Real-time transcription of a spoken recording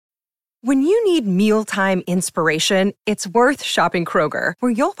When you need mealtime inspiration, it's worth shopping Kroger,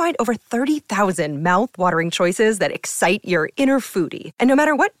 where you'll find over 30,000 mouth-watering choices that excite your inner foodie. And no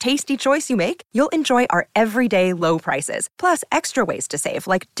matter what tasty choice you make, you'll enjoy our everyday low prices, plus extra ways to save,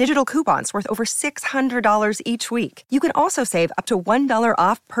 like digital coupons worth over $600 each week. You can also save up to $1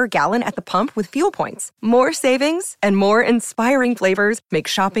 off per gallon at the pump with fuel points. More savings and more inspiring flavors make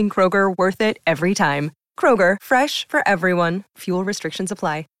shopping Kroger worth it every time. Kroger, fresh for everyone. Fuel restrictions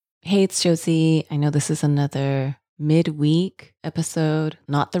apply. Hey, it's Josie. I know this is another midweek episode,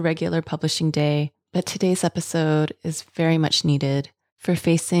 not the regular publishing day, but today's episode is very much needed for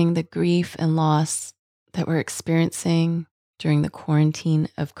facing the grief and loss that we're experiencing during the quarantine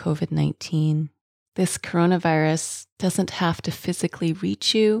of COVID-19. This coronavirus doesn't have to physically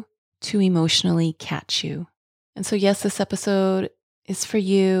reach you to emotionally catch you. And so, yes, this episode is for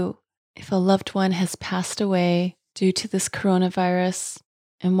you if a loved one has passed away due to this coronavirus.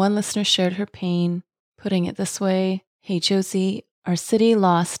 And one listener shared her pain, putting it this way: "Hey Josie, our city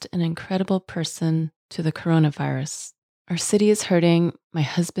lost an incredible person to the coronavirus. Our city is hurting, my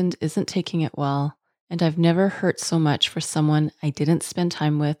husband isn't taking it well, and I've never hurt so much for someone I didn't spend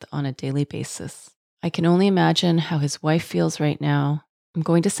time with on a daily basis. I can only imagine how his wife feels right now. I'm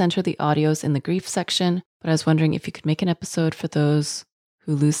going to send her the audios in the grief section, but I was wondering if you could make an episode for those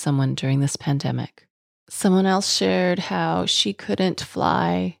who lose someone during this pandemic." Someone else shared how she couldn't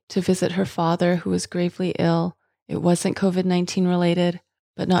fly to visit her father who was gravely ill. It wasn't COVID-19 related,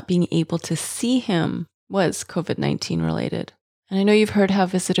 but not being able to see him was COVID-19 related. And I know you've heard how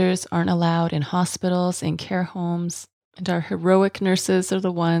visitors aren't allowed in hospitals and care homes, and our heroic nurses are the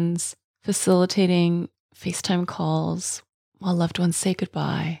ones facilitating FaceTime calls while loved ones say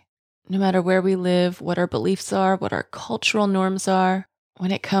goodbye. No matter where we live, what our beliefs are, what our cultural norms are,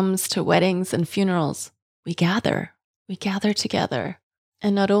 when it comes to weddings and funerals, we gather together.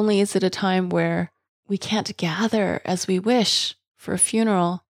 And not only is it a time where we can't gather as we wish for a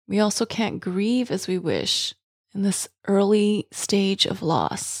funeral, we also can't grieve as we wish in this early stage of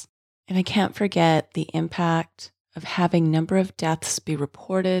loss. And I can't forget the impact of having number of deaths be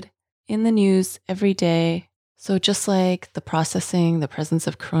reported in the news every day. So just like the processing, the presence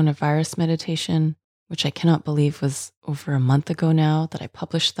of coronavirus meditation, which I cannot believe was over a month ago now that I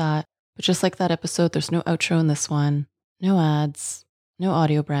published that. But just like that episode, there's no outro in this one, no ads, no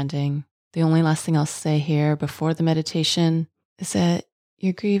audio branding. The only last thing I'll say here before the meditation is that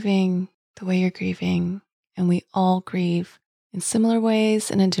you're grieving the way you're grieving, and we all grieve in similar ways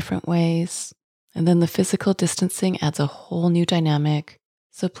and in different ways. And then the physical distancing adds a whole new dynamic.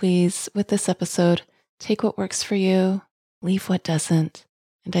 So please, with this episode, take what works for you, leave what doesn't.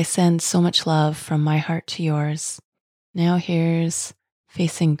 And I send so much love from my heart to yours. Now here's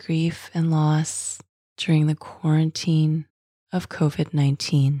facing grief and loss during the quarantine of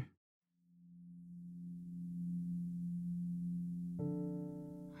COVID-19.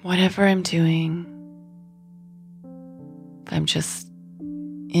 Whatever I'm doing, if I'm just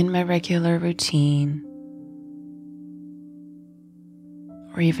in my regular routine,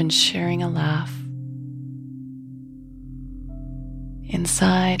 or even sharing a laugh,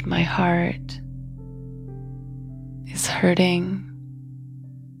 inside my heart is hurting,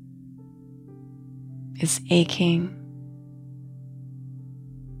 is aching,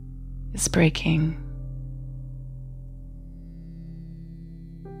 is breaking.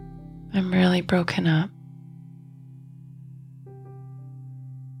 I'm really broken up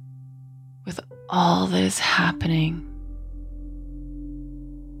with all that is happening.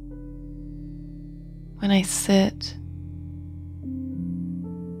 When I sit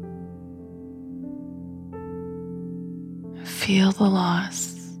and feel the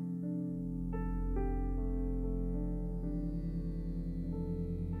loss,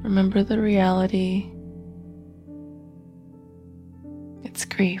 remember the reality. It's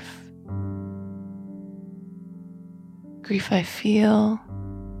grief. Grief I feel,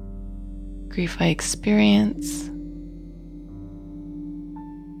 grief I experience,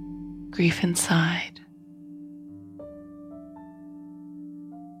 grief inside.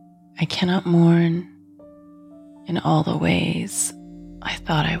 I cannot mourn in all the ways I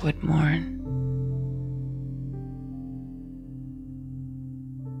thought I would mourn.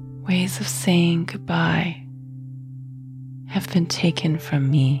 Ways of saying goodbye have been taken from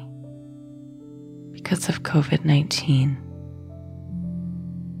me because of COVID-19.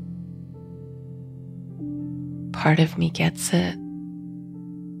 Part of me gets it,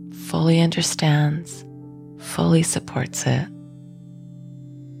 fully understands, fully supports it.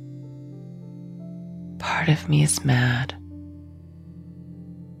 Part of me is mad.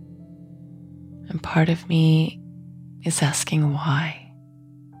 And part of me is asking why.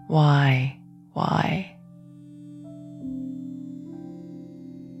 Why? Why?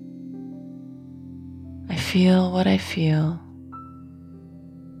 I feel what I feel.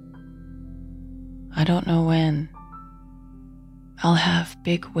 I don't know when. I'll have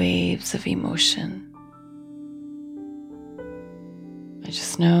big waves of emotion. I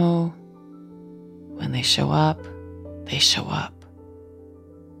just know when they show up, they show up.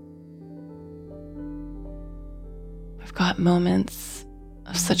 I've got moments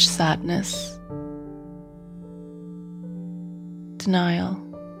of such sadness, denial.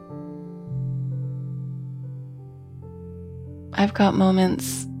 I've got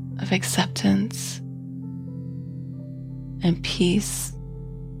moments of acceptance and peace.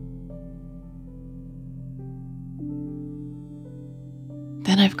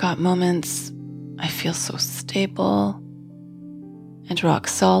 Then I've got moments I feel so stable and rock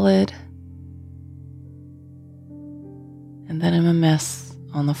solid. And then I'm a mess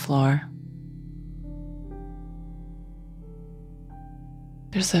on the floor.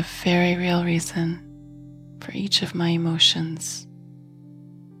 There's a very real reason for each of my emotions.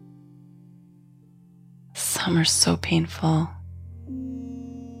 Some are so painful,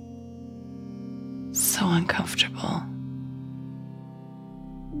 so uncomfortable.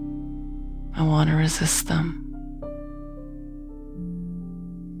 I want to resist them.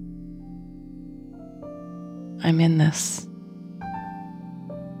 I'm in this.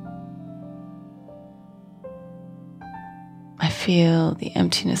 I feel the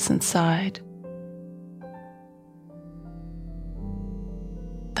emptiness inside,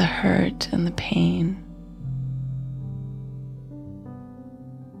 the hurt and the pain.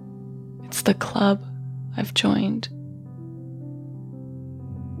 It's the club I've joined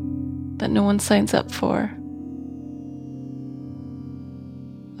that no one signs up for.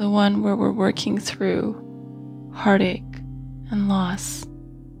 The one where we're working through heartache and loss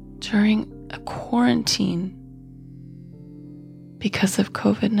during a quarantine because of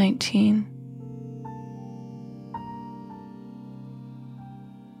COVID-19.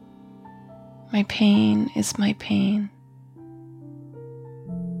 My pain is my pain.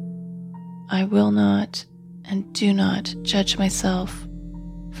 I will not and do not judge myself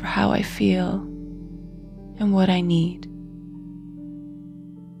for how I feel and what I need.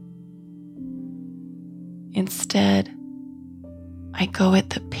 Instead, I go at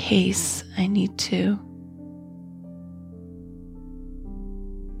the pace I need to.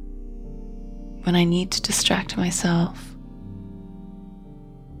 When I need to distract myself,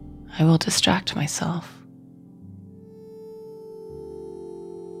 I will distract myself.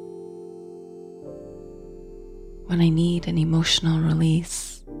 When I need an emotional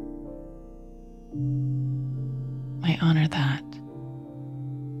release, I honor that.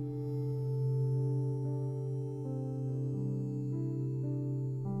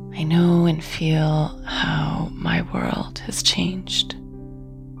 I know and feel how my world has changed.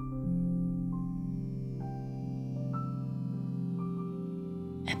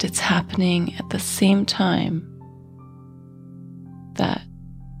 And it's happening at the same time that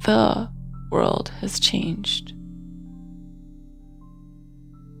the world has changed.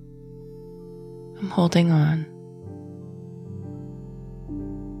 I'm holding on.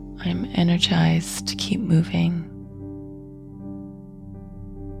 I'm energized to keep moving.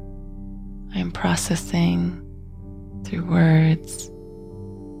 I'm processing through words,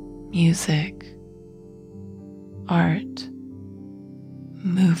 music, art,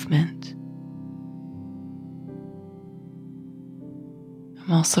 movement.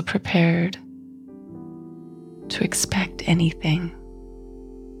 I'm also prepared to expect anything.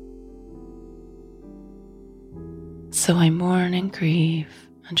 So I mourn and grieve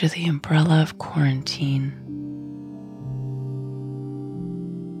under the umbrella of quarantine.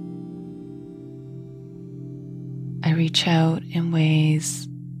 I reach out in ways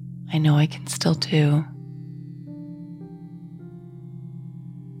I know I can still do.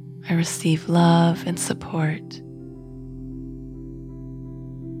 I receive love and support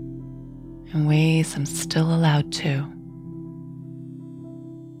in ways I'm still allowed to.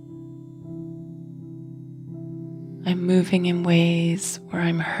 I'm moving in ways where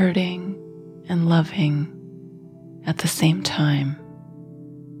I'm hurting and loving at the same time.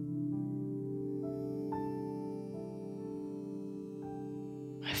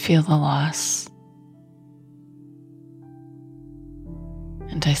 I feel the loss,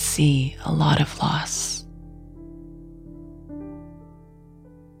 and I see a lot of loss.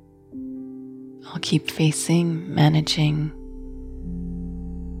 I'll keep facing, managing,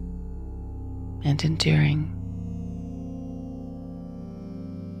 and enduring.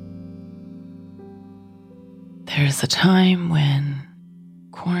 There is a time when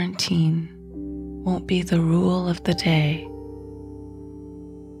quarantine won't be the rule of the day.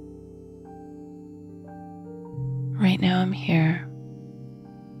 Right now I'm here.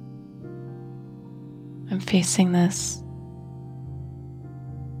 I'm facing this.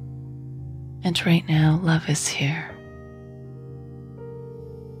 And right now, love is here.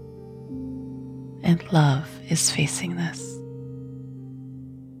 And love is facing this.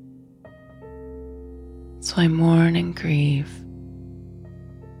 So I mourn and grieve,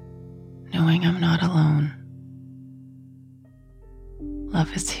 knowing I'm not alone.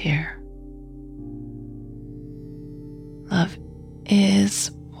 Love is here. Love is,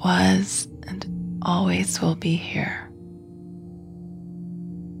 was, and always will be here.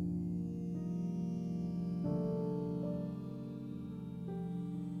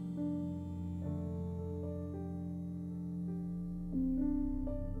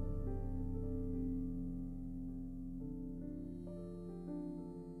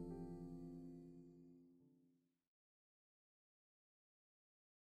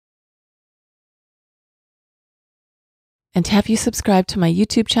 And have you subscribed to my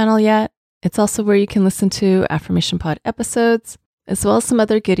YouTube channel yet? It's also where you can listen to Affirmation Pod episodes, as well as some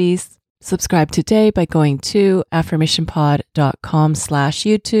other goodies. Subscribe today by going to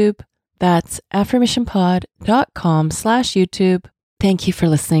affirmationpod.com/YouTube. That's affirmationpod.com/YouTube. Thank you for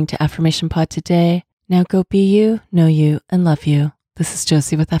listening to Affirmation Pod today. Now go be you, know you, and love you. This is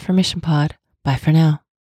Josie with Affirmation Pod. Bye for now.